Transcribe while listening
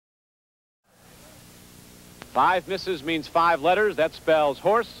5 misses means 5 letters. That spells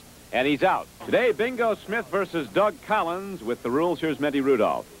horse, and he's out. Today, Bingo Smith versus Doug Collins. With the rules, here's Mendy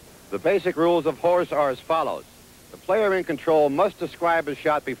Rudolph. The basic rules of horse are as follows. The player in control must describe his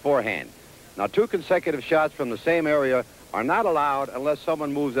shot beforehand. Now, 2 consecutive shots from the same area are not allowed unless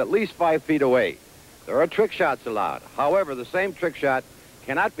someone moves at least 5 feet away. There are trick shots allowed. However, the same trick shot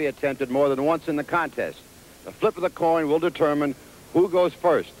cannot be attempted more than once in the contest. The flip of the coin will determine who goes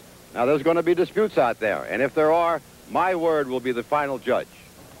first. Now, there's going to be disputes out there, and if there are, my word will be the final judge.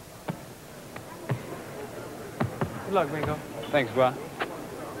 Good luck, Bingo. Thanks, bro.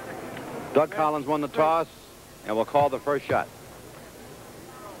 Doug Collins won the toss, and will call the first shot.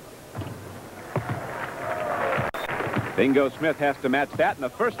 Bingo Smith has to match that, and the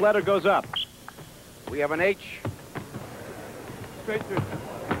first letter goes up. We have an H. Straight through.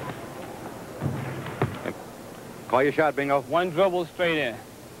 Call your shot, Bingo. 1 dribble straight in.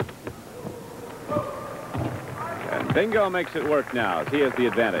 And Bingo makes it work now, as he has the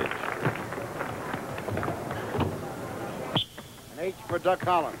advantage. An H for Doug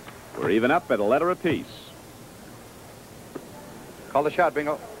Collins. We're even up at a letter apiece. Call the shot,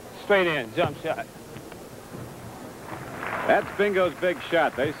 Bingo. Straight in, jump shot. That's Bingo's big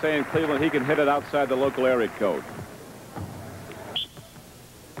shot. They say in Cleveland he can hit it outside the local area code.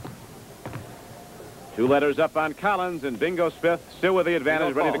 2 letters up on Collins, and Bingo Smith still with the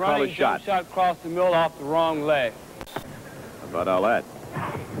advantage, ready to call his shot. Jump shot across the middle off the wrong leg. How about all that?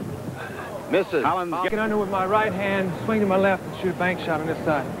 Misses. Collins Get under with my right hand, swing to my left, and shoot a bank shot on this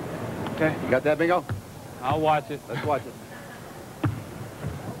side. Okay? You got that, Bingo? I'll watch it. Let's watch it.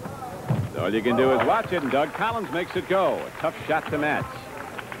 All you can do is watch it, and Doug Collins makes it go. A tough shot to match.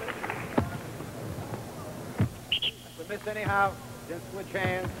 That's a miss anyhow. Didn't switch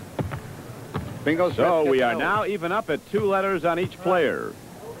hands. Bingo Smith. So we are now even up at 2 letters on each player.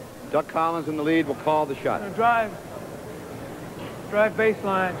 Doug Collins in the lead will call the shot. Drive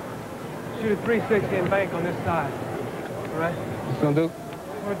baseline, shoot a 360 and bank on this side. All right? What's gonna do?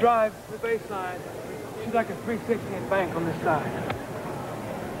 I'm gonna drive the baseline, shoot like a 360 and bank on this side.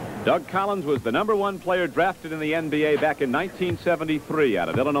 Doug Collins was the #1 player drafted in the NBA back in 1973 out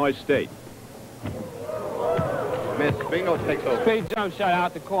of Illinois State. Miss. Bingo takes over. Straight jump shot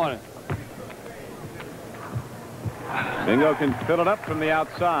out the corner. Bingo can fill it up from the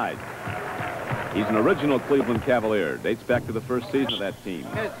outside. He's an original Cleveland Cavalier. Dates back to the first season of that team.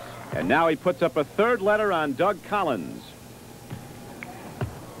 Miss. And now he puts up a 3rd letter on Doug Collins.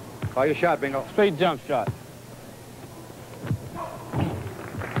 Call your shot, Bingo. Straight jump shot.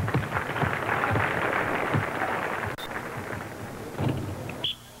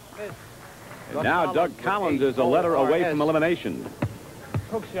 And now Doug Collins is a letter away from elimination.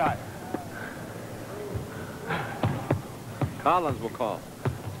 Hook shot. Collins will call.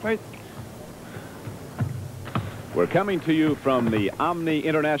 Straight. We're coming to you from the Omni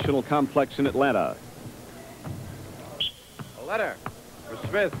International Complex in Atlanta. A letter for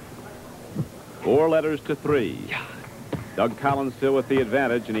Smith. 4 letters to 3. Doug Collins still with the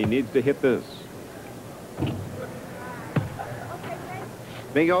advantage, and he needs to hit this.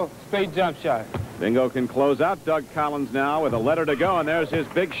 Bingo. Straight jump shot. Bingo can close out Doug Collins now with a letter to go, and there's his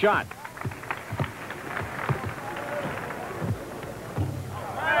big shot.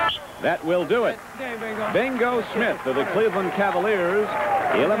 That will do it. Bingo Smith of the Cleveland Cavaliers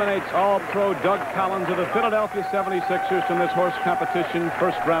eliminates All-Pro Doug Collins of the Philadelphia 76ers from this horse competition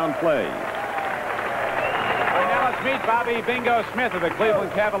first-round play. Right now let's meet Bobby Bingo Smith of the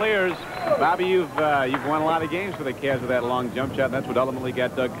Cleveland Cavaliers. Bobby, you've won a lot of games for the Cavs with that long jump shot, and that's what ultimately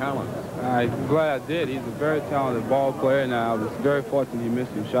got Doug Collins. I'm glad I did. He's a very talented ball player, and I was very fortunate he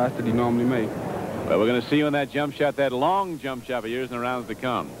missed some shots that he normally makes. Well, we're going to see you in that jump shot, that long jump shot for years and the rounds to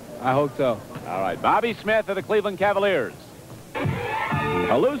come. I hope so. All right, Bobby Smith of the Cleveland Cavaliers.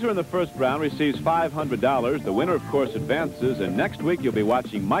 A loser in the first round receives $500. The winner, of course, advances. And next week, you'll be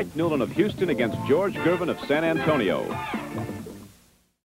watching Mike Newland of Houston against George Gervin of San Antonio.